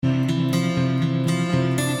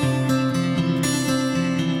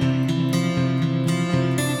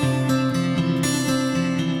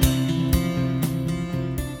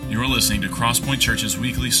Crosspoint Church's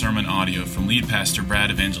weekly sermon audio from lead pastor Brad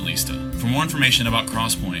Evangelista. For more information about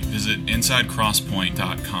Crosspoint, visit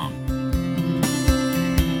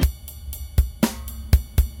insidecrosspoint.com.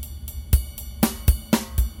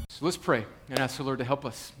 So let's pray and ask the Lord to help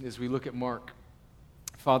us as we look at Mark.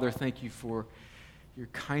 Father, thank you for your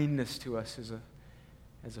kindness to us as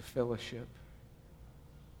a fellowship.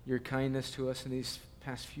 Your kindness to us in these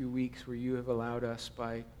past few weeks where you have allowed us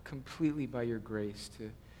completely by your grace to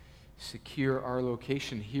secure our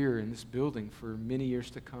location here in this building for many years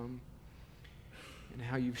to come, and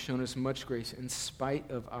how you've shown us much grace in spite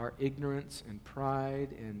of our ignorance and pride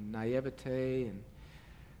and naivete, and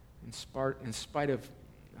in spite of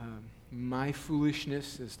my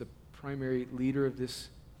foolishness as the primary leader of this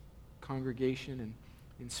congregation, and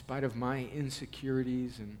in spite of my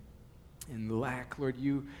insecurities and lack. Lord,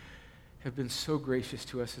 you have been so gracious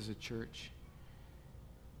to us as a church.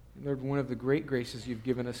 And Lord, one of the great graces you've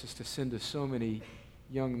given us is to send us so many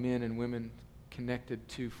young men and women connected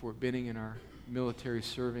to Fort Benning and our military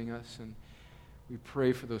serving us. And we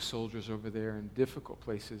pray for those soldiers over there in difficult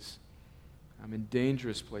places, in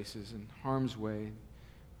dangerous places, in harm's way.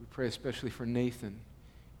 We pray especially for Nathan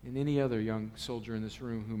and any other young soldier in this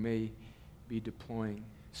room who may be deploying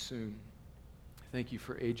soon. Thank you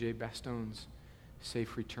for A.J. Baston's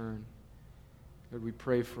safe return. Lord, we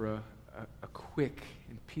pray for a quick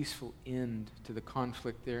and peaceful end to the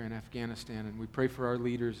conflict there in Afghanistan. And we pray for our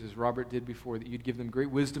leaders, as Robert did before, that you'd give them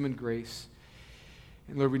great wisdom and grace.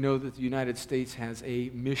 And Lord, we know that the United States has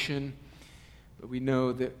a mission, but we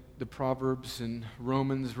know that the Proverbs and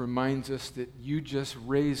Romans reminds us that you just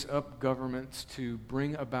raise up governments to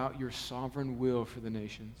bring about your sovereign will for the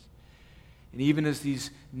nations. And even as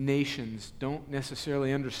these nations don't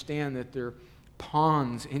necessarily understand that they're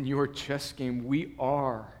pawns in your chess game, we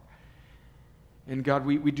are. And God,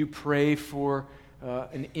 we do pray for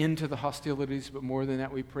an end to the hostilities, but more than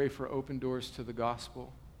that, we pray for open doors to the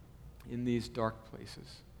gospel in these dark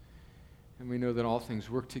places. And we know that all things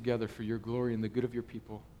work together for your glory and the good of your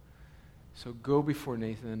people. So go before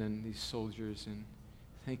Nathan and these soldiers, and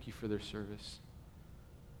thank you for their service.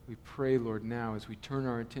 We pray, Lord, now as we turn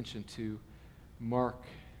our attention to Mark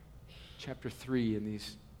chapter 3 in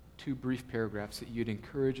these two brief paragraphs, that you'd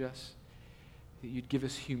encourage us, that you'd give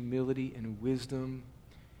us humility and wisdom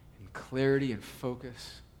and clarity and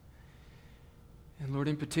focus. And Lord,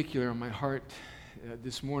 in particular, on my heart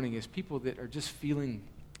this morning is people that are just feeling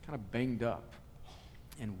kind of banged up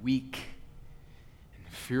and weak and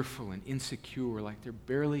fearful and insecure, like they're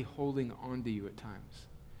barely holding on to you at times.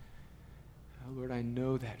 Oh, Lord, I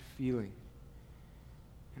know that feeling.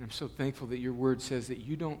 And I'm so thankful that your word says that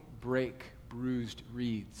you don't break bruised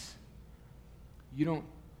reeds. You don't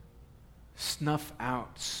snuff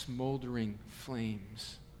out smoldering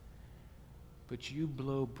flames, but you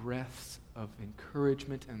blow breaths of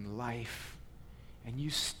encouragement and life, and you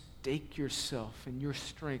stake yourself and your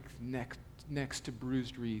strength next to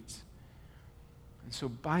bruised reeds. And so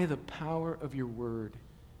by the power of your word,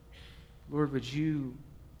 Lord, would you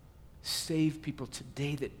save people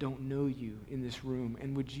today that don't know you in this room,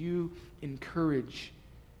 and would you encourage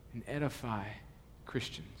and edify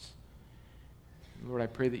Christians? Lord, I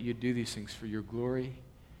pray that you do these things for your glory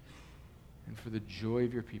and for the joy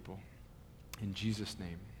of your people. In Jesus'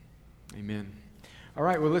 name, amen. All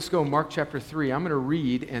right, well, let's go Mark chapter 3. I'm going to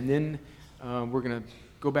read, and then we're going to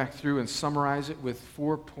go back through and summarize it with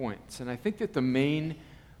 4 points. And I think that the main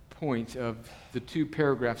point of the two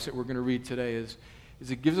paragraphs that we're going to read today is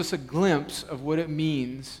it gives us a glimpse of what it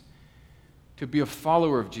means to be a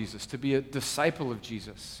follower of Jesus, to be a disciple of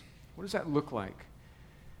Jesus. What does that look like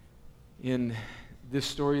in this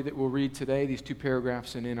story that we'll read today, these two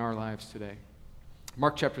paragraphs, and in our lives today?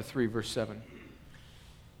 Mark chapter 3, verse 7. It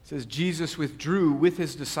says, Jesus withdrew with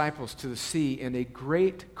his disciples to the sea, and a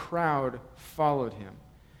great crowd followed him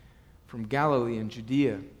from Galilee and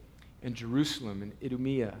Judea and Jerusalem and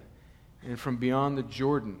Idumea, and from beyond the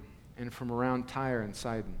Jordan, and from around Tyre and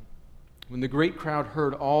Sidon. When the great crowd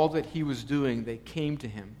heard all that he was doing, they came to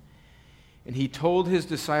him. And he told his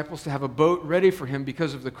disciples to have a boat ready for him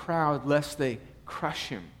because of the crowd, lest they crush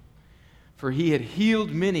him. For he had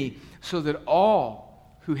healed many, so that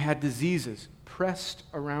all who had diseases pressed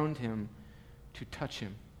around him to touch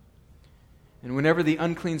him. And whenever the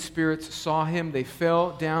unclean spirits saw him, they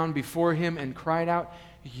fell down before him and cried out,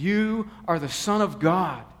 "You are the Son of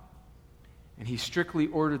God." And he strictly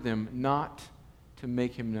ordered them not to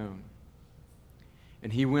make him known.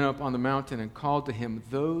 And he went up on the mountain and called to him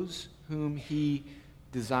those whom he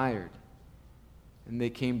desired, and they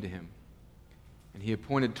came to him. And he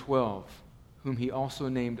appointed 12, whom he also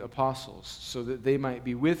named apostles, so that they might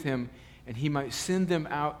be with him and he might send them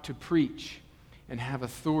out to preach and have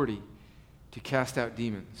authority to cast out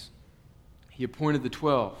demons. He appointed the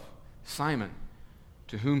 12, Simon,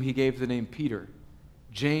 to whom he gave the name Peter,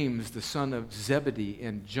 James, the son of Zebedee,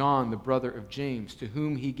 and John, the brother of James, to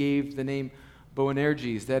whom he gave the name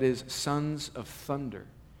Boanerges, that is, sons of thunder,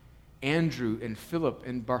 Andrew and Philip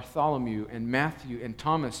and Bartholomew and Matthew and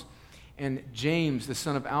Thomas, and James, the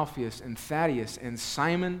son of Alphaeus, and Thaddeus, and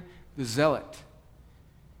Simon the Zealot,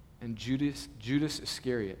 and Judas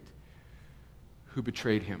Iscariot, who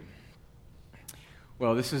betrayed him.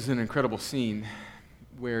 Well, this is an incredible scene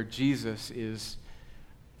where Jesus is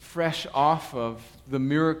fresh off of the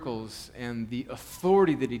miracles and the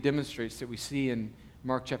authority that he demonstrates that we see in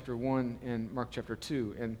Mark chapter 1 and Mark chapter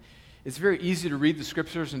 2. And it's very easy to read the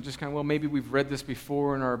scriptures and just kind of, well, maybe we've read this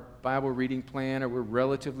before in our Bible reading plan, or we're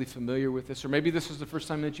relatively familiar with this, or maybe this is the first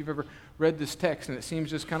time that you've ever read this text, and it seems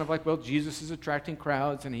just kind of like, well, Jesus is attracting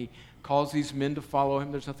crowds, and he calls these men to follow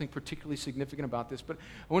him. There's nothing particularly significant about this, but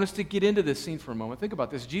I want us to get into this scene for a moment. Think about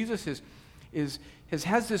this. Jesus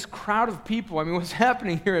has this crowd of people. I mean, what's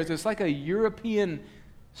happening here is it's like a European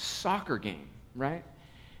soccer game, right?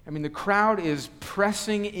 I mean, the crowd is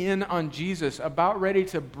pressing in on Jesus, about ready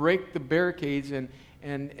to break the barricades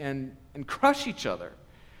and crush each other.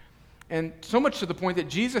 And so much to the point that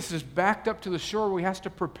Jesus is backed up to the shore where he has to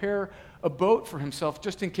prepare a boat for himself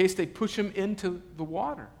just in case they push him into the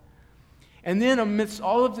water. And then amidst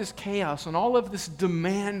all of this chaos and all of this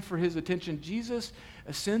demand for his attention, Jesus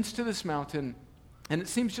ascends to this mountain, and it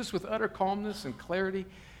seems just with utter calmness and clarity,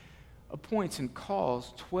 appoints and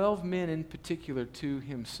calls 12 men in particular to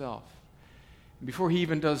himself. Before he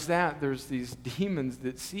even does that, there's these demons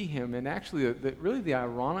that see him. And actually, really the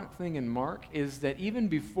ironic thing in Mark is that even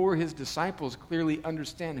before his disciples clearly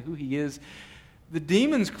understand who he is, the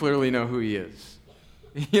demons clearly know who he is.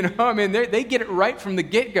 You know, I mean, they get it right from the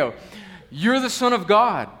get-go. You're the Son of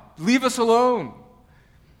God. Leave us alone.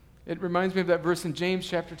 It reminds me of that verse in James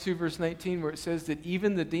chapter 2, verse 19, where it says that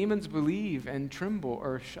even the demons believe and tremble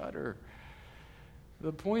or shudder.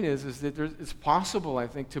 The point is that it's possible, I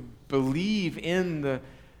think, to believe in the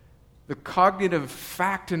cognitive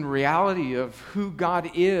fact and reality of who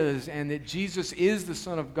God is and that Jesus is the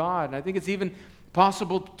Son of God. And I think it's even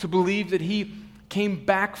possible to believe that he came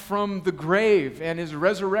back from the grave and is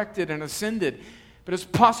resurrected and ascended. But it's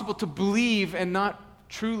possible to believe and not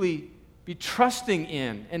truly be trusting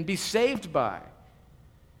in and be saved by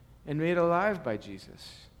and made alive by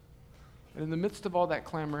Jesus. And in the midst of all that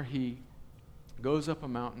clamor, he goes up a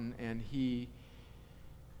mountain and he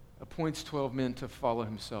appoints 12 men to follow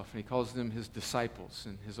himself, and he calls them his disciples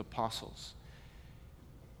and his apostles.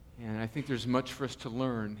 And I think there's much for us to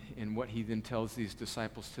learn in what he then tells these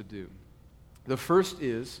disciples to do. The first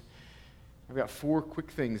is, I've got 4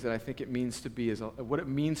 quick things that I think it means to be, what it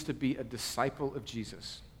means to be a disciple of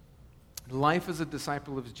Jesus. Life as a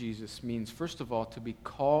disciple of Jesus means, first of all, to be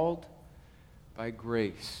called by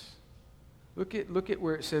grace. Look at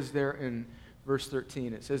where it says there in verse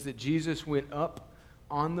 13. It says that Jesus went up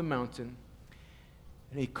on the mountain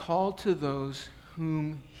and he called to those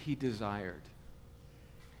whom he desired.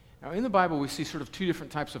 Now, in the Bible, we see sort of 2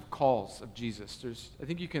 different types of calls of Jesus. I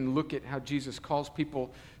think you can look at how Jesus calls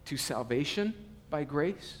people to salvation by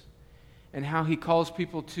grace and how he calls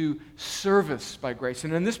people to service by grace.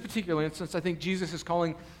 And in this particular instance, I think Jesus is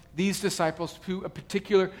calling these disciples to a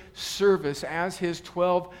particular service as his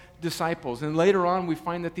 12 disciples. And later on, we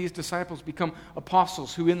find that these disciples become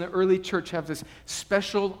apostles who in the early church have this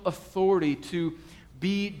special authority to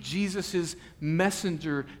be Jesus'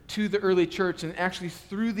 messenger to the early church. And actually,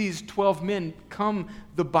 through these 12 men come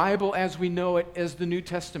the Bible as we know it as the New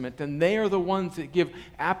Testament. And they are the ones that give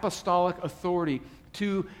apostolic authority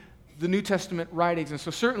to the New Testament writings. And so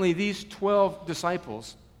certainly these 12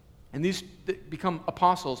 disciples, and these that become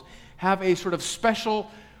apostles, have a sort of special,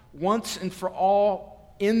 once and for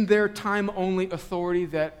all, in their time only authority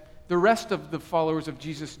that the rest of the followers of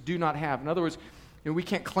Jesus do not have. In other words, we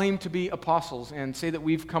can't claim to be apostles and say that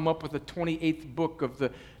we've come up with the 28th book of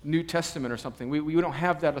the New Testament or something. We don't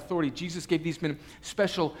have that authority. Jesus gave these men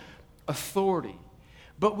special authority.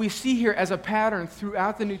 But we see here as a pattern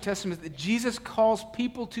throughout the New Testament that Jesus calls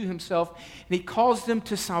people to himself, and he calls them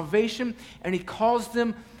to salvation, and he calls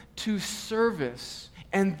them to service.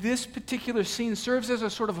 And this particular scene serves as a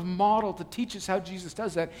sort of model to teach us how Jesus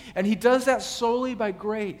does that. And he does that solely by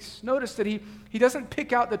grace. Notice that he doesn't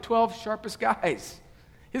pick out the 12 sharpest guys.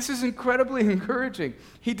 This is incredibly encouraging.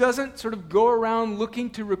 He doesn't sort of go around looking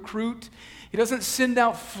to recruit. He doesn't send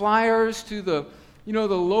out flyers to the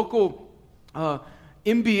local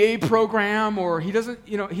MBA program, or he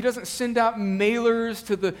doesn't send out mailers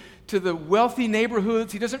to the wealthy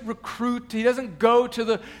neighborhoods. He doesn't recruit. He doesn't go to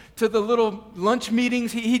the little lunch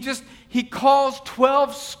meetings. He calls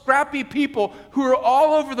 12 scrappy people who are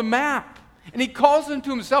all over the map. And he calls them to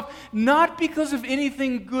himself, not because of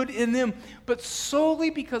anything good in them, but solely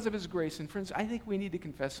because of his grace. And friends, I think we need to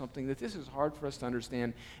confess something, that this is hard for us to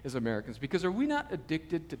understand as Americans, because are we not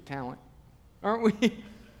addicted to talent? Aren't we?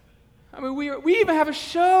 I mean, we even have a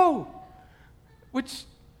show, which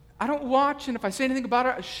I don't watch, and if I say anything about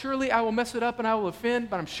it, surely I will mess it up and I will offend,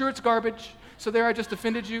 but I'm sure it's garbage. So there, I just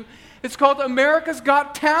offended you. It's called America's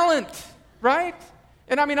Got Talent, right?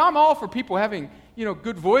 And I mean, I'm all for people having,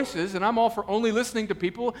 good voices, and I'm all for only listening to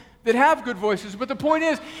people that have good voices. But the point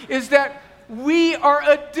is that we are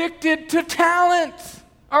addicted to talent,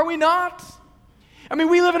 are we not? I mean,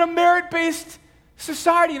 we live in a merit-based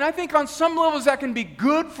society, and I think on some levels that can be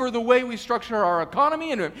good for the way we structure our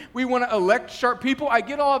economy, and we want to elect sharp people. I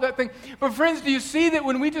get all of that thing. But friends, do you see that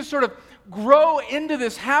when we just sort of grow into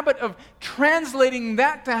this habit of translating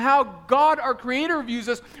that to how God, our Creator, views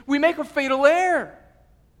us, we make a fatal error?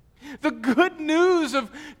 The good news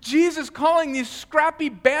of Jesus calling these scrappy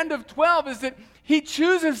band of 12 is that he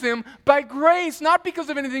chooses them by grace, not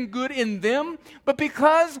because of anything good in them, but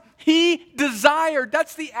because he desired.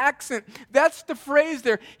 That's the accent. That's the phrase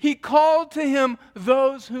there. He called to him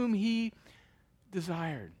those whom he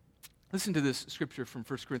desired. Listen to this scripture from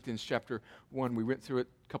 1 Corinthians chapter 1. We went through it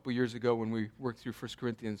a couple years ago when we worked through 1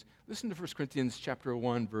 Corinthians. Listen to 1 Corinthians chapter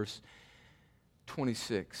 1, verse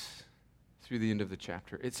 26. Through the end of the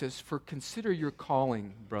chapter. It says, "For consider your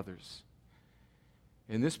calling, brothers."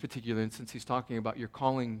 In this particular instance, he's talking about your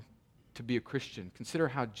calling to be a Christian. Consider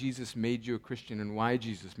how Jesus made you a Christian and why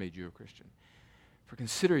Jesus made you a Christian. "For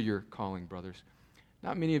consider your calling, brothers.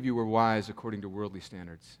 Not many of you were wise according to worldly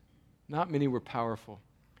standards. Not many were powerful.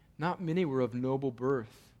 Not many were of noble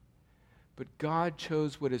birth. But God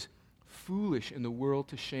chose what is foolish in the world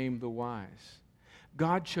to shame the wise.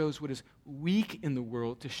 God chose what is weak in the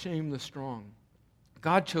world to shame the strong.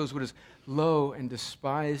 God chose what is low and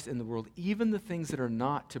despised in the world, even the things that are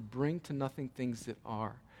not, to bring to nothing things that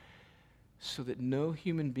are, so that no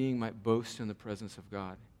human being might boast in the presence of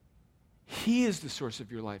God. He is the source of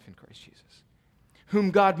your life in Christ Jesus,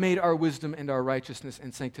 whom God made our wisdom and our righteousness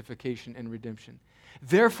and sanctification and redemption.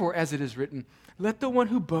 Therefore, as it is written, let the one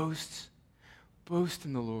who boasts, boast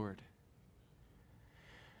in the Lord."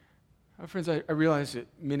 Friends, I realize that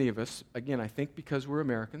many of us, again, I think because we're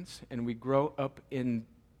Americans and we grow up in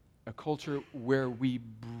a culture where we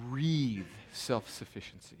breathe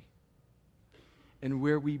self-sufficiency and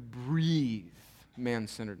where we breathe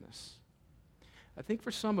man-centeredness. I think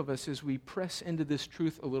for some of us, as we press into this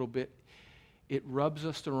truth a little bit, it rubs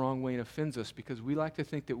us the wrong way and offends us, because we like to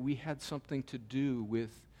think that we had something to do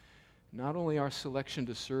with not only our selection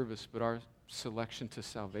to service, but our selection to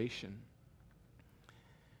salvation.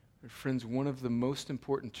 Friends, one of the most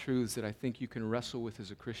important truths that I think you can wrestle with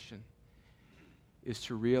as a Christian is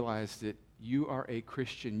to realize that you are a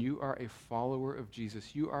Christian, you are a follower of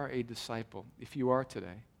Jesus, you are a disciple, if you are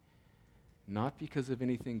today, not because of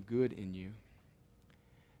anything good in you,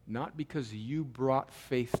 not because you brought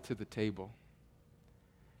faith to the table,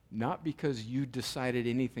 not because you decided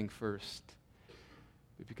anything first,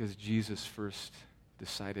 but because Jesus first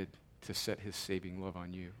decided to set his saving love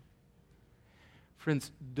on you.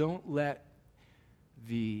 Friends, don't let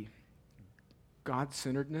the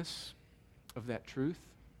God-centeredness of that truth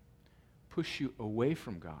push you away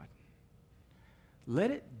from God.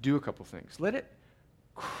 Let it do a couple things. Let it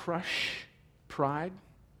crush pride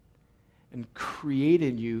and create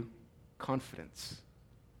in you confidence.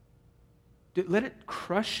 Let it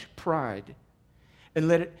crush pride and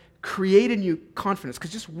let it create in you confidence.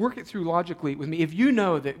 Because just work it through logically with me. If you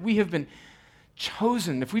know that we have been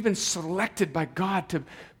chosen, if we've been selected by God to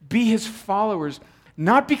be his followers,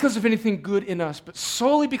 not because of anything good in us, but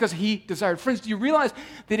solely because he desired. Friends, do you realize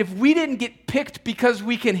that if we didn't get picked because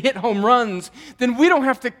we can hit home runs, then we don't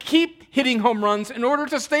have to keep hitting home runs in order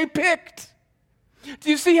to stay picked? Do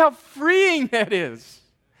you see how freeing that is?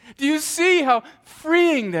 Do you see how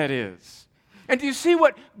freeing that is? And do you see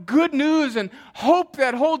what good news and hope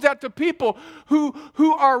that holds out to people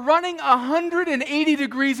who are running 180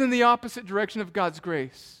 degrees in the opposite direction of God's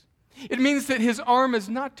grace? It means that his arm is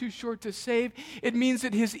not too short to save. It means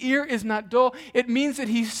that his ear is not dull. It means that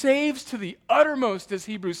he saves to the uttermost, as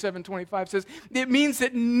Hebrews 7:25 says. It means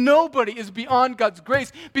that nobody is beyond God's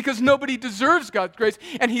grace because nobody deserves God's grace.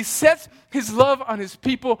 And he sets his love on his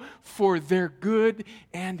people for their good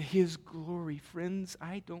and his glory. Friends,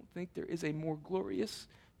 I don't think there is a more glorious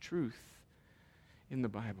truth in the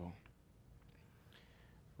Bible.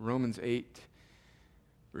 Romans 8,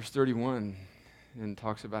 verse 31, and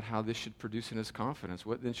talks about how this should produce in us confidence.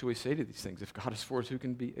 What then shall we say to these things? If God is for us, who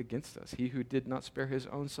can be against us? He who did not spare his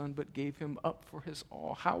own son, but gave him up for us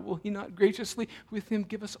all, how will he not graciously with him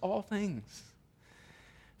give us all things?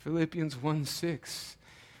 Philippians 1:6.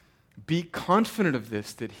 Be confident of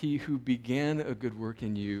this, that he who began a good work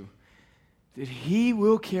in you, that he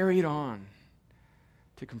will carry it on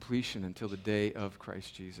to completion until the day of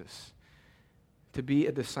Christ Jesus. To be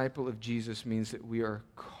a disciple of Jesus means that we are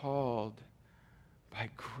called by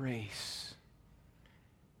grace.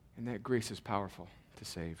 And that grace is powerful to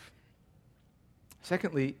save.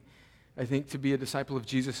 Secondly, I think to be a disciple of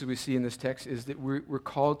Jesus, as we see in this text, is that we're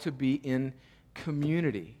called to be in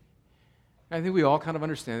community. And I think we all kind of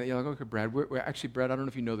understand that. You're like, okay, Brad, we're actually, Brad, I don't know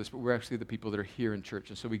if you know this, but we're actually the people that are here in church,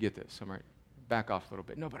 and so we get this. I'm right. Back off a little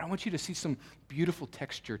bit. No, but I want you to see some beautiful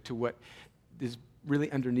texture to what is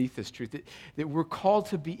really underneath this truth, that we're called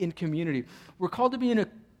to be in community. We're called to be in a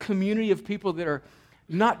community of people that are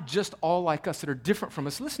not just all like us, that are different from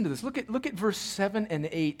us. Listen to this. Look at verse 7 and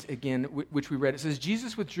 8 again, which we read. It says,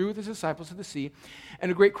 Jesus withdrew with his disciples to the sea,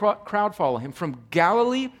 and a great crowd followed him from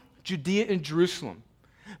Galilee, Judea, and Jerusalem.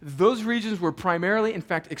 Those regions were primarily, in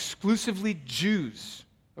fact, exclusively Jews.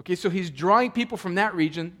 Okay, so he's drawing people from that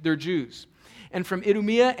region, they're Jews. And from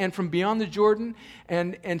Idumea and from beyond the Jordan.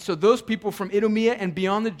 And so those people from Idumea and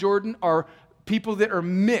beyond the Jordan are people that are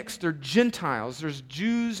mixed. They're Gentiles. There's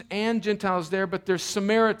Jews and Gentiles there, but there's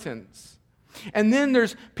Samaritans. And then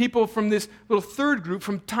there's people from this little third group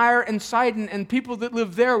from Tyre and Sidon, and people that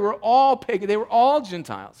live there were all pagan. They were all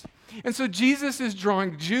Gentiles. And so Jesus is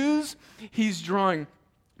drawing Jews. He's drawing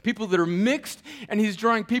people that are mixed, and he's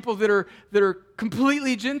drawing people that are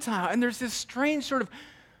completely Gentile. And there's this strange sort of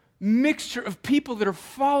mixture of people that are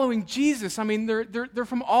following Jesus. I mean, they're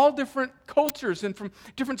from all different cultures and from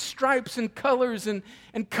different stripes and colors and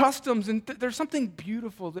customs. And there's something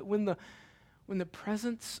beautiful that when the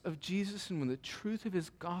presence of Jesus and when the truth of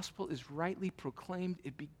his gospel is rightly proclaimed,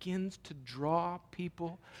 it begins to draw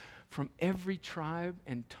people from every tribe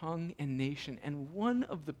and tongue and nation. And one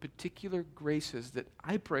of the particular graces that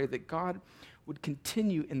I pray that God would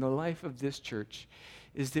continue in the life of this church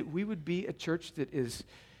is that we would be a church that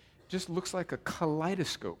just looks like a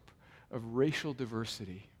kaleidoscope of racial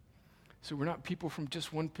diversity. So we're not people from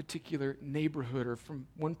just one particular neighborhood or from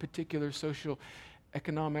one particular social,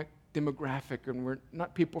 economic, demographic, and we're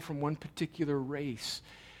not people from one particular race.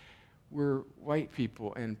 We're white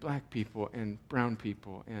people and black people and brown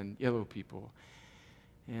people and yellow people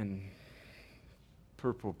and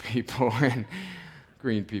purple people and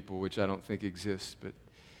green people, which I don't think exists. But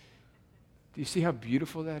do you see how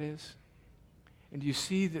beautiful that is? And do you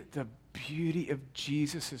see that the beauty of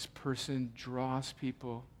Jesus' person draws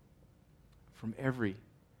people from every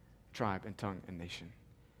tribe and tongue and nation?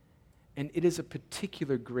 And it is a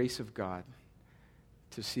particular grace of God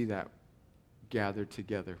to see that gathered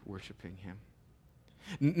together worshiping him.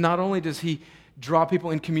 Not only does he draw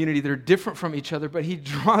people in community that are different from each other, but he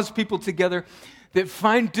draws people together that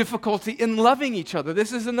find difficulty in loving each other.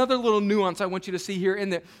 This is another little nuance I want you to see here in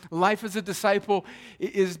that life as a disciple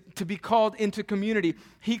is to be called into community.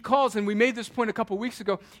 He calls, and we made this point a couple weeks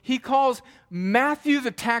ago, he calls Matthew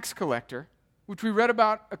the tax collector, which we read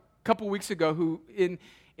about a couple weeks ago, who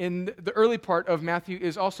in the early part of Matthew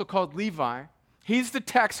is also called Levi. He's the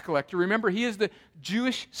tax collector. Remember, he is the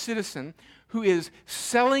Jewish citizen who is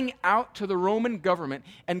selling out to the Roman government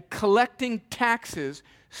and collecting taxes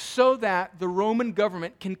so that the Roman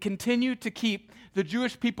government can continue to keep the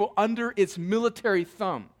Jewish people under its military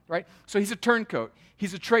thumb, right? So he's a turncoat.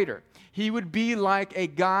 He's a traitor. He would be like a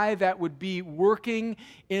guy that would be working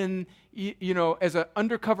in, as an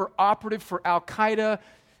undercover operative for Al-Qaeda,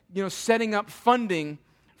 setting up funding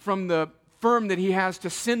from the firm that he has to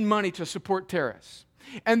send money to support terrorists.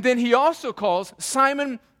 And then he also calls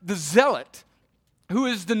Simon the Zealot, who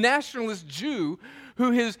is the nationalist Jew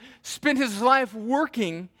who has spent his life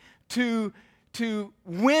working to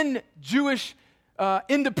win Jewish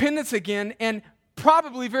independence again, and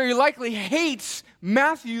probably very likely hates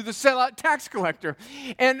Matthew the sellout tax collector.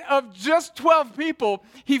 And of just 12 people,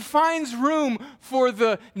 he finds room for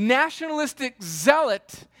the nationalistic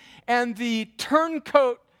zealot and the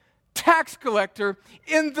turncoat tax collector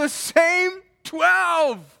in the same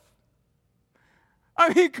 12.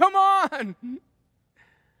 I mean, come on.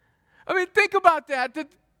 I mean, think about that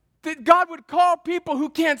God would call people who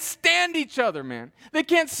can't stand each other, man. They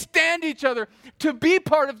can't stand each other to be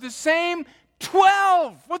part of the same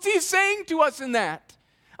 12. What's he saying to us in that?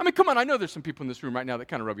 I mean, come on. I know there's some people in this room right now that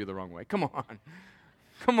kind of rub you the wrong way. Come on.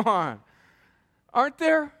 Come on. Aren't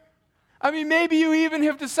there? I mean, maybe you even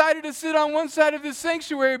have decided to sit on one side of this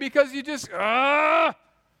sanctuary because you just,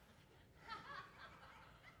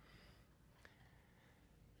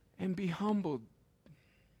 and be humbled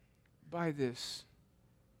by this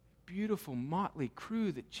beautiful motley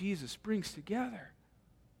crew that Jesus brings together.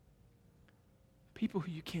 People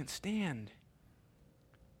who you can't stand,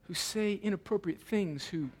 who say inappropriate things,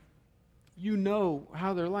 who you know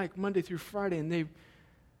how they're like Monday through Friday, and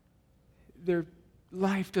their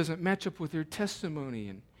life doesn't match up with their testimony,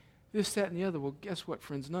 and this, that, and the other. Well, guess what,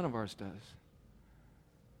 friends? None of ours does.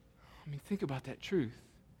 I mean, think about that truth.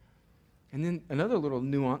 And then another little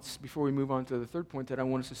nuance before we move on to the third point that I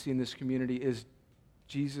want us to see in this community is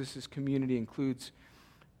Jesus' community includes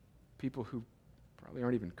people who probably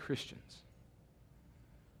aren't even Christians.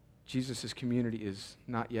 Jesus' community is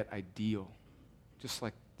not yet ideal, just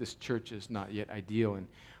like this church is not yet ideal. And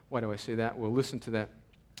why do I say that? Well, listen to that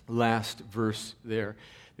last verse there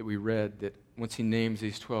that we read, that once he names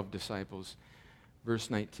these 12 disciples, verse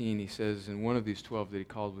 19, he says, and one of these 12 that he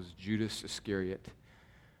called was Judas Iscariot,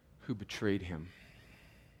 who betrayed him.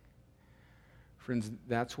 Friends,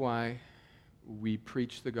 that's why we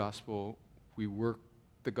preach the gospel. We work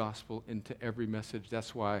the gospel into every message.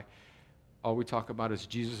 That's why all we talk about is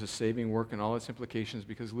Jesus' saving work and all its implications,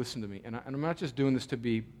 because listen to me, and I'm not just doing this to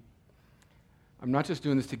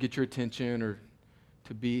get your attention or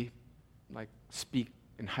to be like speak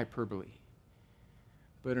in hyperbole.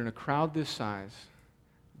 But in a crowd this size,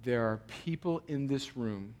 there are people in this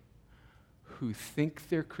room who think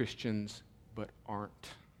they're Christians but aren't.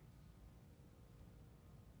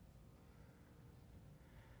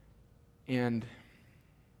 And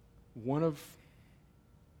one of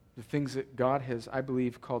the things that God has, I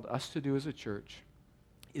believe, called us to do as a church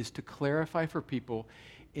is to clarify for people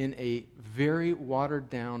in a very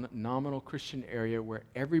watered-down, nominal Christian area where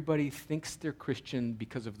everybody thinks they're Christian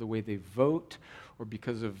because of the way they vote, or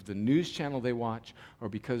because of the news channel they watch, or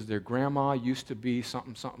because their grandma used to be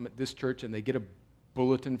something at this church, and they get a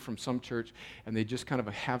bulletin from some church, and they just kind of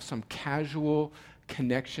have some casual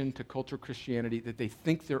connection to cultural Christianity that they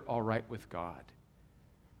think they're all right with God.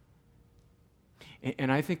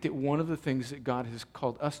 And I think that one of the things that God has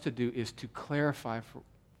called us to do is to clarify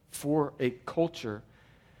for a culture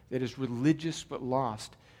that is religious but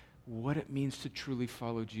lost what it means to truly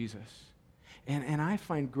follow Jesus. And I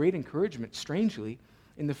find great encouragement, strangely,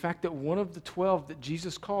 in the fact that one of the 12 that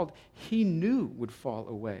Jesus called, he knew would fall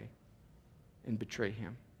away and betray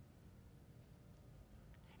him.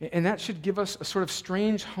 And that should give us a sort of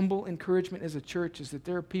strange, humble encouragement as a church, is that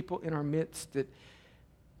there are people in our midst that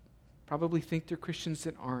probably think they're Christians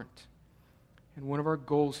that aren't. And one of our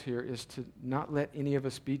goals here is to not let any of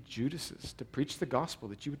us be Judases, to preach the gospel,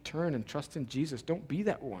 that you would turn and trust in Jesus. Don't be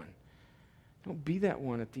that one. Don't be that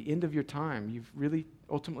one at the end of your time. You've really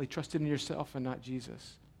ultimately trusted in yourself and not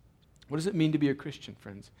Jesus. What does it mean to be a Christian,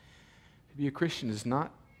 friends? To be a Christian is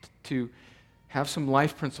not to have some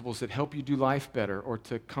life principles that help you do life better, or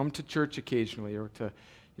to come to church occasionally, or to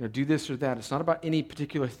do this or that. It's not about any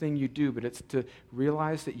particular thing you do, but it's to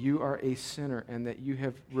realize that you are a sinner and that you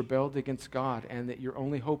have rebelled against God, and that your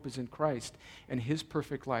only hope is in Christ and his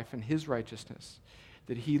perfect life and his righteousness.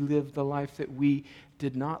 That he lived the life that we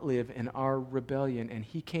did not live in our rebellion, and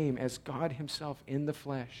he came as God himself in the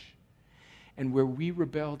flesh. And where we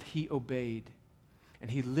rebelled, he obeyed. And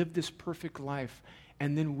he lived this perfect life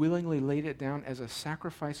and then willingly laid it down as a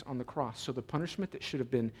sacrifice on the cross. So the punishment that should have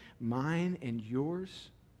been mine and yours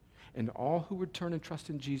and all who would turn and trust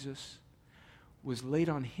in Jesus was laid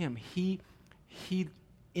on him. He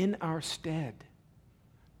in our stead,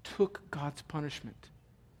 took God's punishment,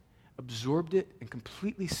 absorbed it, and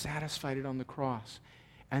completely satisfied it on the cross,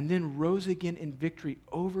 and then rose again in victory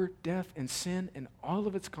over death and sin and all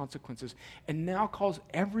of its consequences, and now calls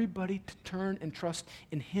everybody to turn and trust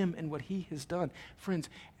in him and what he has done. Friends,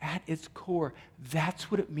 at its core, that's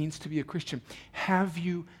what it means to be a Christian. Have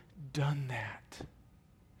you done that?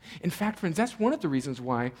 In fact, friends, that's one of the reasons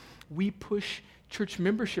why we push church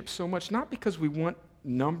membership so much, not because we want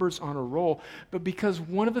numbers on a roll, but because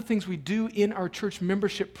one of the things we do in our church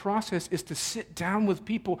membership process is to sit down with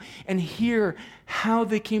people and hear how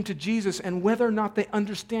they came to Jesus and whether or not they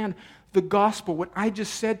understand the gospel, what I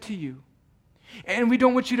just said to you. And we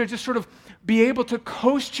don't want you to just sort of be able to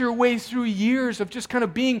coast your way through years of just kind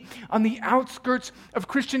of being on the outskirts of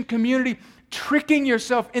Christian community, tricking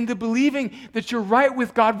yourself into believing that you're right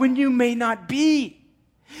with God when you may not be.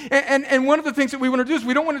 And one of the things that we want to do is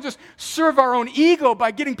we don't want to just serve our own ego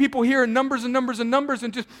by getting people here in numbers and numbers and numbers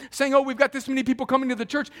and just saying, oh, we've got this many people coming to the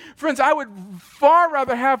church. Friends, I would far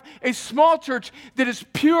rather have a small church that is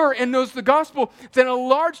pure and knows the gospel than a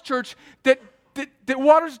large church that that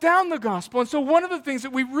waters down the gospel. And so one of the things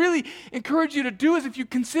that we really encourage you to do is if you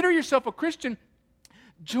consider yourself a Christian,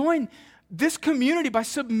 join this community by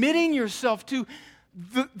submitting yourself to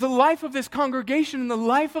the life of this congregation and the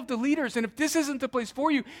life of the leaders. And if this isn't the place for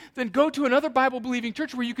you, then go to another Bible-believing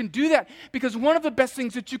church where you can do that. Because one of the best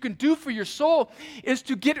things that you can do for your soul is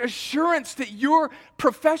to get assurance that your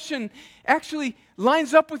profession actually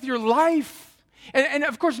lines up with your life. And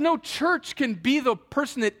of course, no church can be the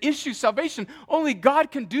person that issues salvation. Only God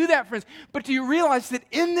can do that, friends. But do you realize that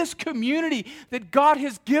in this community that God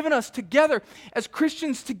has given us together as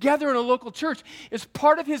Christians together in a local church is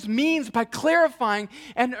part of His means by clarifying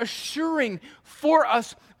and assuring for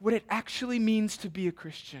us what it actually means to be a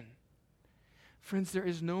Christian? Friends, there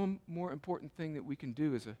is no more important thing that we can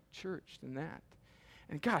do as a church than that.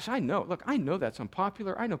 And gosh, I know that's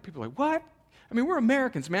unpopular. I know people are like, what? I mean, we're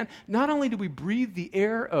Americans, man. Not only do we breathe the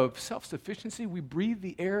air of self-sufficiency, we breathe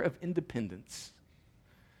the air of independence.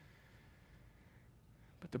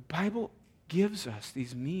 But the Bible gives us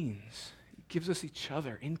these means. It gives us each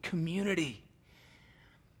other in community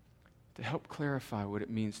to help clarify what it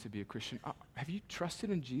means to be a Christian. Have you trusted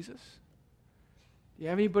in Jesus? Do you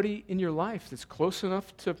have anybody in your life that's close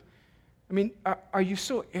enough to... I mean, are you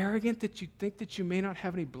so arrogant that you think that you may not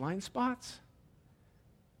have any blind spots?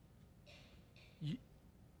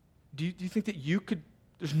 Do you think that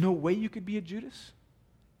there's no way you could be a Judas?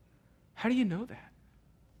 How do you know that?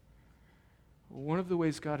 Well, one of the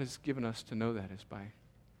ways God has given us to know that is by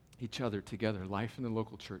each other together, life in the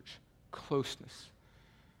local church, closeness.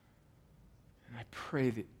 And I pray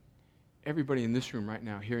that everybody in this room right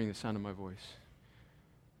now hearing the sound of my voice,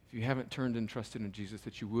 if you haven't turned and trusted in Jesus,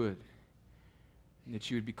 that you would, and that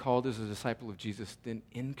you would be called as a disciple of Jesus, then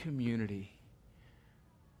in community.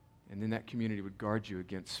 And then that community would guard you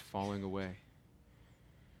against falling away.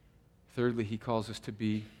 Thirdly, He calls us to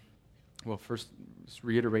be, well, first, let's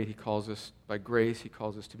reiterate, He calls us by grace, He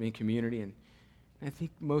calls us to be in community. And I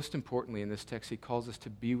think most importantly in this text, He calls us to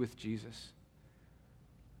be with Jesus.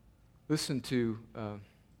 Listen to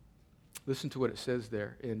what it says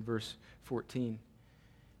there in verse 14.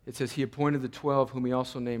 It says, He appointed the 12 whom He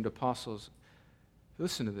also named apostles.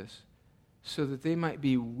 Listen to this. So that they might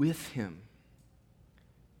be with Him,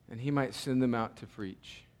 and He might send them out to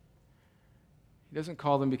preach. He doesn't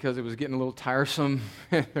call them because it was getting a little tiresome.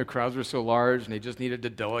 The crowds were so large, and they just needed to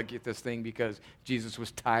delegate this thing because Jesus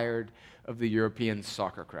was tired of the European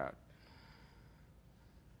soccer crowd.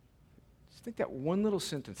 Just think that one little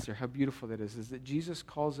sentence there, how beautiful that is that Jesus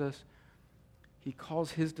calls us, He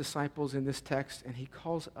calls His disciples in this text, and He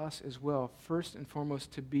calls us as well, first and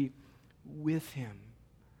foremost, to be with Him.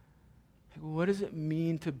 What does it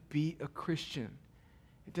mean to be a Christian?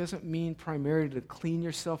 It doesn't mean primarily to clean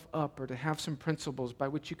yourself up or to have some principles by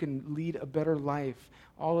which you can lead a better life.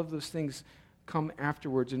 All of those things come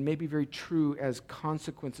afterwards and may be very true as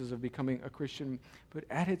consequences of becoming a Christian. But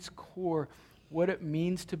at its core, what it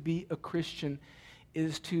means to be a Christian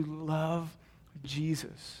is to love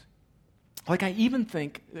Jesus. Like I even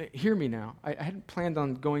think, hear me now, I hadn't planned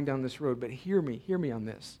on going down this road, but hear me on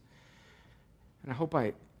this. And I hope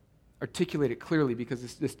I articulate it clearly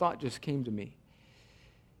because this thought just came to me.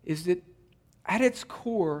 Is that at its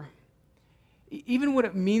core, even what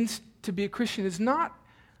it means to be a Christian is not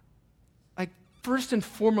like first and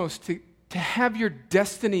foremost to have your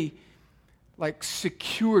destiny like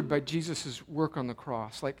secured by Jesus' work on the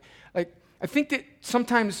cross. Like I think that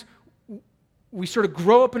sometimes we sort of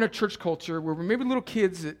grow up in a church culture where we're maybe little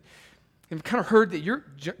kids that have kind of heard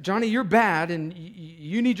that Johnny, you're bad and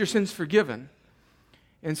you need your sins forgiven.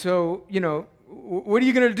 And so, what are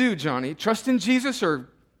you going to do, Johnny? Trust in Jesus or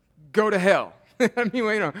go to hell? I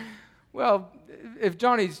mean, well, if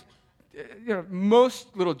Johnny's,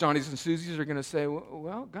 most little Johnnies and Susies are going to say,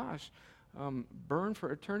 well, gosh, burn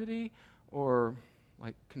for eternity or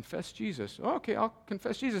like confess Jesus. Okay, I'll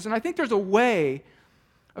confess Jesus. And I think there's a way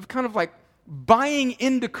of kind of like buying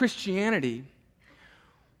into Christianity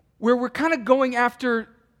where we're kind of going after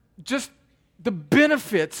just the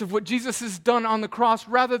benefits of what Jesus has done on the cross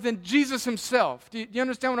rather than Jesus Himself. Do you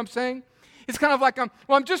understand what I'm saying? It's kind of like,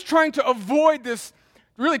 I'm just trying to avoid this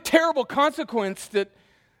really terrible consequence that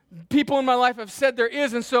people in my life have said there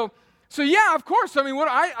is. And so yeah, of course. I mean, what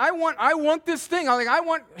I want this thing. I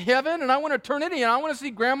want heaven and I want eternity and I want to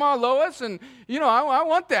see Grandma Lois and, I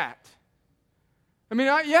want that. I mean,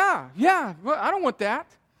 well, I don't want that.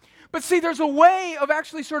 But see, there's a way of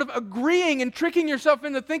actually sort of agreeing and tricking yourself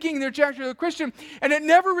into thinking that you're actually a Christian, and it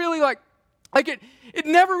never really it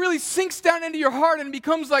never really sinks down into your heart and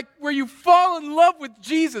becomes like where you fall in love with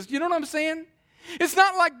Jesus. You know what I'm saying? It's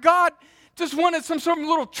not like God just wanted some sort of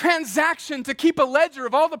little transaction to keep a ledger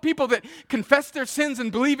of all the people that confess their sins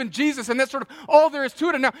and believe in Jesus, and that's sort of all there is to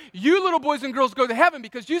it. And now you little boys and girls go to heaven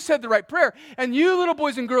because you said the right prayer, and you little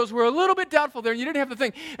boys and girls were a little bit doubtful there, and you didn't have the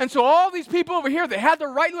thing. And so all these people over here that had the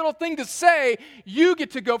right little thing to say, you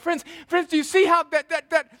get to go. Friends, do you see how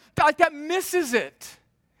that misses it?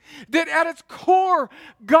 That at its core,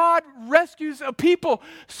 God rescues a people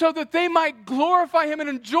so that they might glorify Him and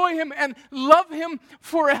enjoy Him and love Him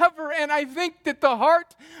forever. And I think that the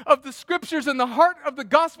heart of the Scriptures and the heart of the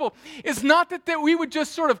gospel is not that we would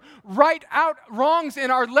just sort of write out wrongs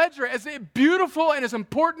in our ledger, as beautiful and as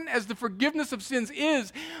important as the forgiveness of sins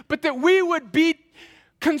is, but that we would be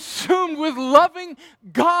consumed with loving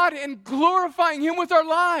God and glorifying Him with our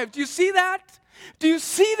lives. Do you see that? Do you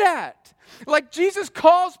see that? Like Jesus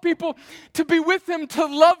calls people to be with Him, to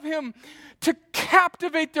love Him, to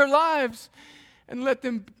captivate their lives, and let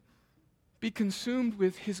them be consumed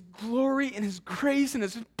with His glory and His grace and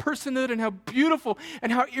His personhood and how beautiful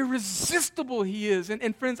and how irresistible He is.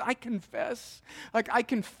 And friends, I confess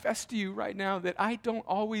to you right now that I don't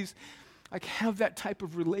always have that type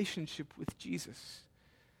of relationship with Jesus.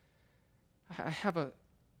 I have a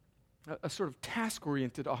sort of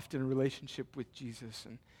task-oriented often relationship with Jesus,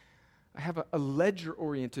 and I have a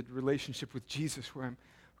ledger-oriented relationship with Jesus where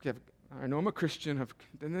I know I'm a Christian, I've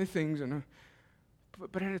done many things,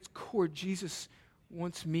 but at its core, Jesus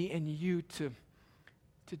wants me and you to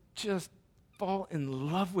just fall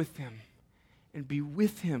in love with Him and be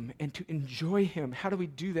with Him and to enjoy Him. How do we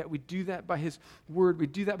do that? We do that by His Word. We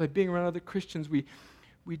do that by being around other Christians. We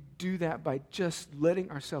do that by just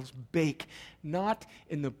letting ourselves bake, not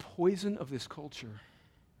in the poison of this culture,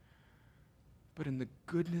 but in the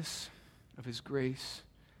goodness of His grace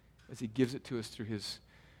as He gives it to us through His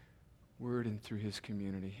Word and through His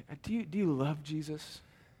community. Do you love Jesus?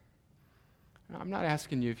 I'm not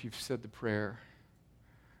asking you if you've said the prayer.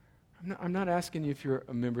 I'm not asking you if you're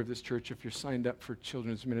a member of this church, if you're signed up for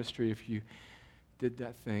children's ministry, if you did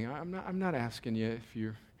that thing. I'm not asking you if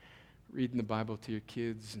you're reading the Bible to your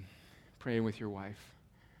kids and praying with your wife.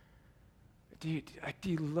 Do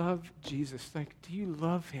you love Jesus? Do you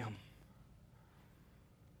love Him?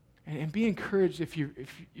 And be encouraged if you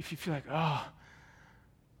feel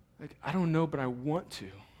I don't know, but I want to.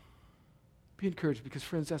 Be encouraged, because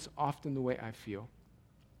friends, that's often the way I feel.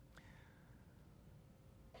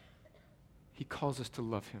 He calls us to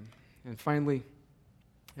love Him. And finally,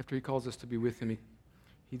 after He calls us to be with Him,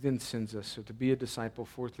 He then sends us. So to be a disciple,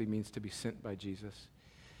 fourthly, means to be sent by Jesus.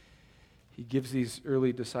 He gives these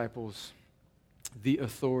early disciples the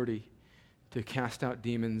authority to cast out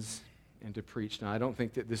demons and to preach. Now, I don't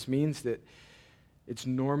think that this means that it's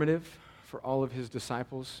normative for all of His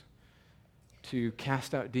disciples to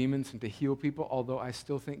cast out demons and to heal people, although I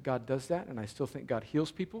still think God does that, and I still think God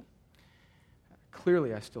heals people.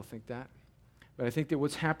 Clearly, I still think that. But I think that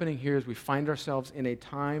what's happening here is we find ourselves in a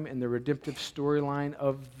time in the redemptive storyline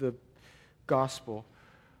of the gospel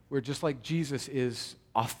where, just like Jesus is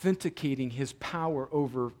authenticating His power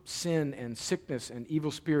over sin and sickness and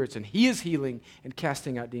evil spirits, and He is healing and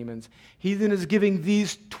casting out demons, He then is giving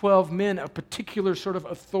these 12 men a particular sort of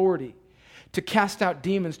authority to cast out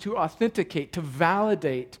demons, to authenticate, to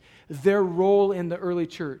validate their role in the early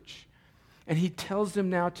church. And He tells them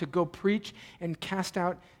now to go preach and cast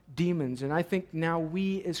out demons. And I think now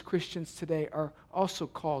we as Christians today are also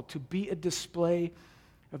called to be a display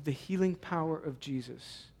of the healing power of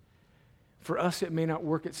Jesus. For us, it may not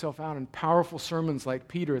work itself out in powerful sermons like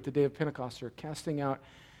Peter at the day of Pentecost or casting out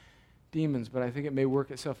demons, but I think it may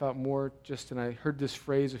work itself out more just, and I heard this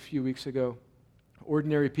phrase a few weeks ago,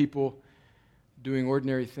 ordinary people doing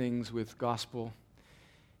ordinary things with gospel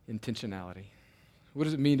intentionality. What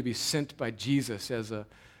does it mean to be sent by Jesus as a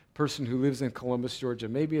person who lives in Columbus, Georgia?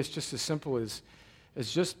 Maybe it's just as simple as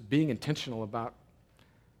just being intentional about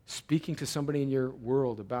speaking to somebody in your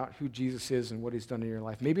world about who Jesus is and what He's done in your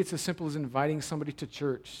life. Maybe it's as simple as inviting somebody to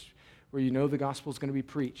church where you know the gospel is going to be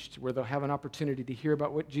preached, where they'll have an opportunity to hear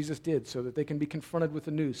about what Jesus did so that they can be confronted with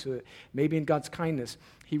the news, so that maybe in God's kindness,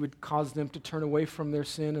 He would cause them to turn away from their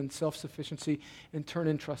sin and self-sufficiency and turn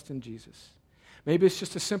in trust in Jesus. Maybe it's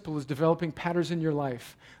just as simple as developing patterns in your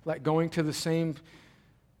life, like going to the same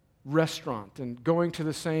restaurant and going to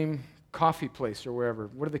the same coffee place or wherever.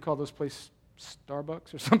 What do they call those places?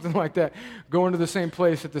 Starbucks or something like that. Going to the same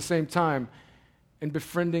place at the same time and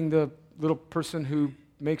befriending the little person who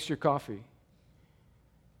makes your coffee.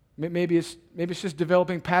 Maybe it's just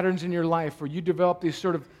developing patterns in your life where you develop these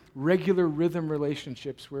sort of regular rhythm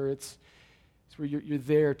relationships where it's where you're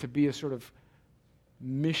there to be a sort of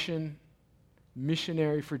missionary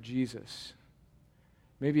for Jesus.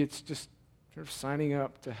 Maybe it's just sort of signing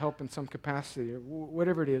up to help in some capacity or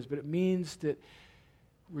whatever it is, but it means that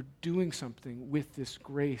we're doing something with this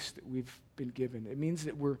grace that we've been given. It means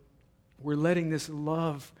that we're letting this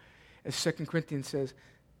love, as 2 Corinthians says,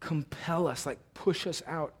 compel us, like push us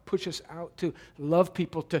out to love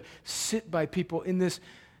people, to sit by people in this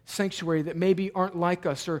sanctuary that maybe aren't like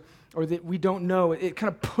us or that we don't know. It kind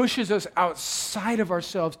of pushes us outside of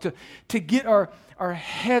ourselves to get our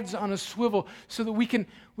heads on a swivel so that we can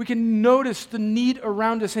notice the need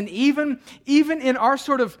around us. And even in our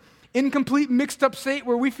sort of incomplete, mixed up state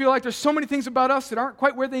where we feel like there's so many things about us that aren't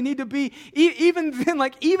quite where they need to be, even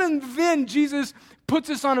then, Jesus puts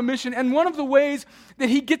us on a mission. And one of the ways that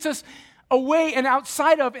he gets us away and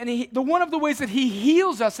outside of, and one of the ways that he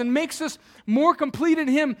heals us and makes us more complete in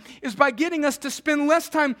him is by getting us to spend less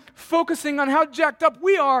time focusing on how jacked up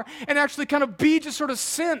we are and actually kind of be just sort of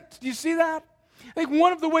sent. Do you see that? I think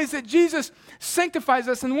one of the ways that Jesus sanctifies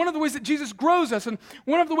us, and one of the ways that Jesus grows us, and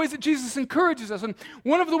one of the ways that Jesus encourages us, and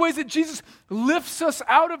one of the ways that Jesus lifts us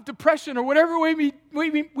out of depression or whatever we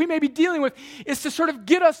may be dealing with, is to sort of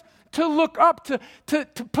get us to look up, to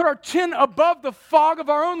put our chin above the fog of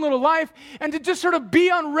our own little life, and to just sort of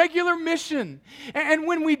be on regular mission. And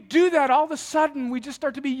when we do that, all of a sudden, we just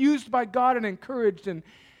start to be used by God and encouraged, and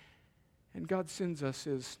God sends us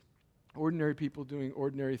as ordinary people doing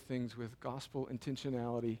ordinary things with gospel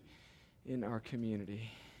intentionality in our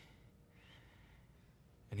community.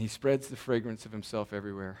 And he spreads the fragrance of himself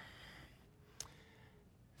everywhere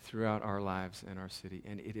throughout our lives and our city.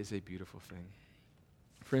 And it is a beautiful thing.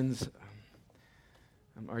 Friends,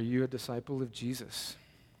 are you a disciple of Jesus?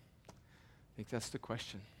 I think that's the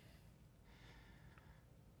question.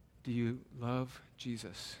 Do you love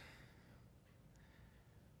Jesus?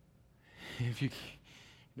 If you're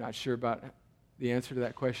not sure about the answer to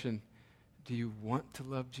that question, do you want to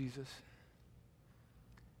love Jesus?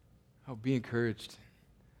 Oh, be encouraged.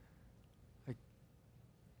 Like,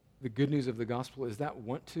 the good news of the gospel is that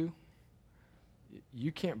want to.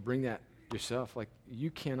 You can't bring that yourself. Like, you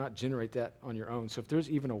cannot generate that on your own. So if there's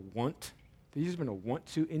even a want, there's even a want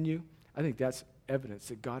to in you, I think that's evidence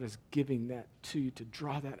that God is giving that to you, to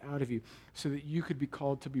draw that out of you so that you could be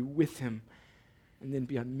called to be with him and then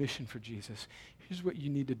be on mission for Jesus. Here's what you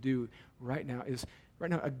need to do right now,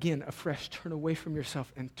 again, afresh, turn away from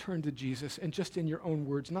yourself and turn to Jesus. And just in your own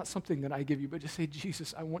words, not something that I give you, but just say,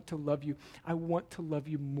 Jesus, I want to love you. I want to love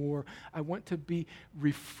you more. I want to be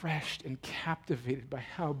refreshed and captivated by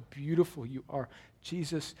how beautiful you are.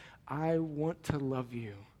 Jesus, I want to love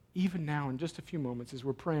you. Even now, in just a few moments, as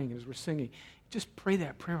we're praying and as we're singing, just pray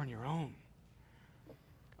that prayer on your own.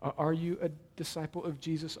 Are you a disciple of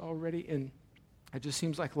Jesus already? And it just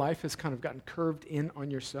seems like life has kind of gotten curved in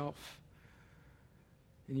on yourself.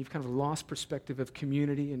 And you've kind of lost perspective of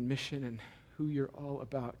community and mission and who you're all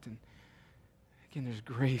about. And again, there's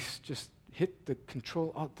grace. Just hit the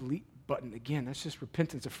Control-Alt-Delete button again. That's just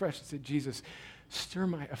repentance afresh. And say, Jesus, stir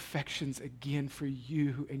my affections again for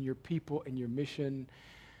you and your people and your mission.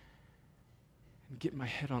 And get my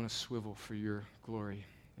head on a swivel for your glory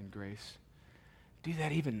and grace. Do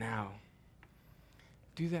that even now.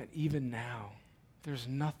 Do that even now. There's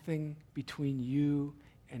nothing between you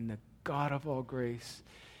and the God of all grace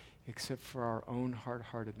except for our own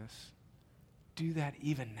hard-heartedness. Do that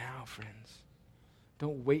even now, friends.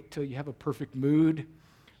 Don't wait till you have a perfect mood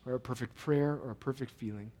or a perfect prayer or a perfect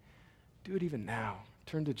feeling. Do it even now.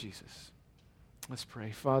 Turn to Jesus. Let's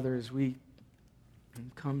pray. Father, as we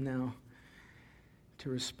come now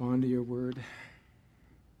to respond to your word,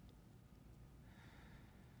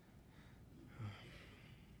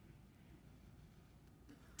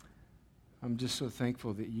 I'm just so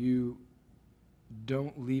thankful that you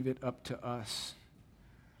don't leave it up to us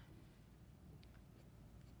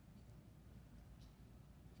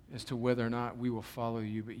as to whether or not we will follow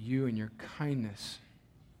you, but you and your kindness,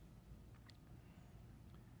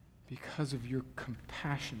 because of your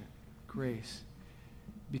compassionate grace,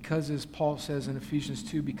 because, as Paul says in Ephesians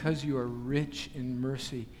 2, because you are rich in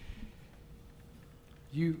mercy,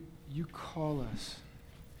 you call us.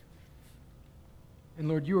 And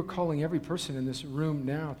Lord, you are calling every person in this room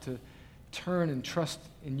now to turn and trust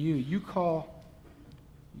in you. You call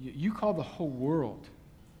the whole world.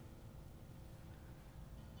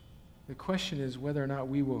 The question is whether or not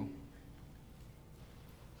we will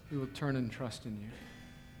turn and trust in you.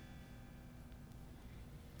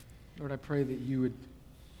 Lord, I pray that you would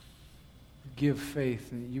give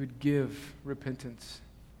faith and that you would give repentance.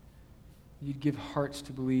 You'd give hearts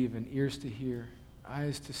to believe and ears to hear,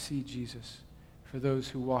 eyes to see Jesus. For those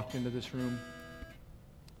who walked into this room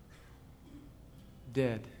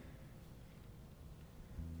dead.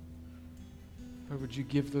 Lord, would you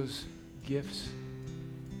give those gifts,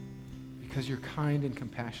 because you're kind and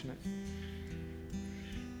compassionate.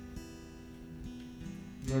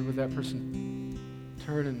 Lord, would that person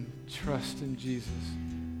turn and trust in Jesus?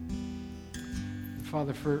 And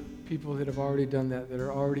Father, for people that have already done that, that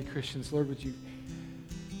are already Christians, Lord, would you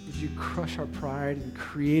crush our pride and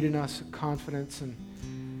create in us a confidence? And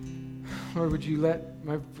Lord, would you let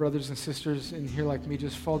my brothers and sisters in here like me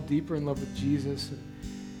just fall deeper in love with Jesus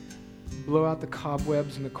and blow out the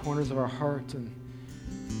cobwebs in the corners of our heart and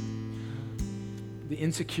the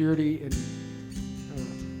insecurity and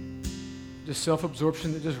just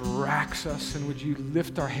self-absorption that just racks us, and would you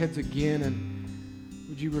lift our heads again, and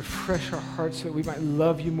would you refresh our hearts so that we might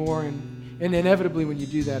love you more, and inevitably when you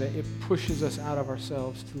do that, it pushes us out of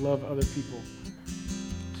ourselves to love other people.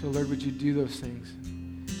 So Lord, would you do those things?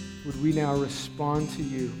 Would we now respond to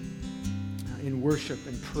you in worship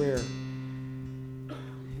and prayer,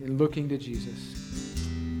 in looking to Jesus?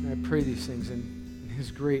 And I pray these things in his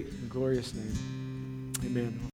great and glorious name. Amen.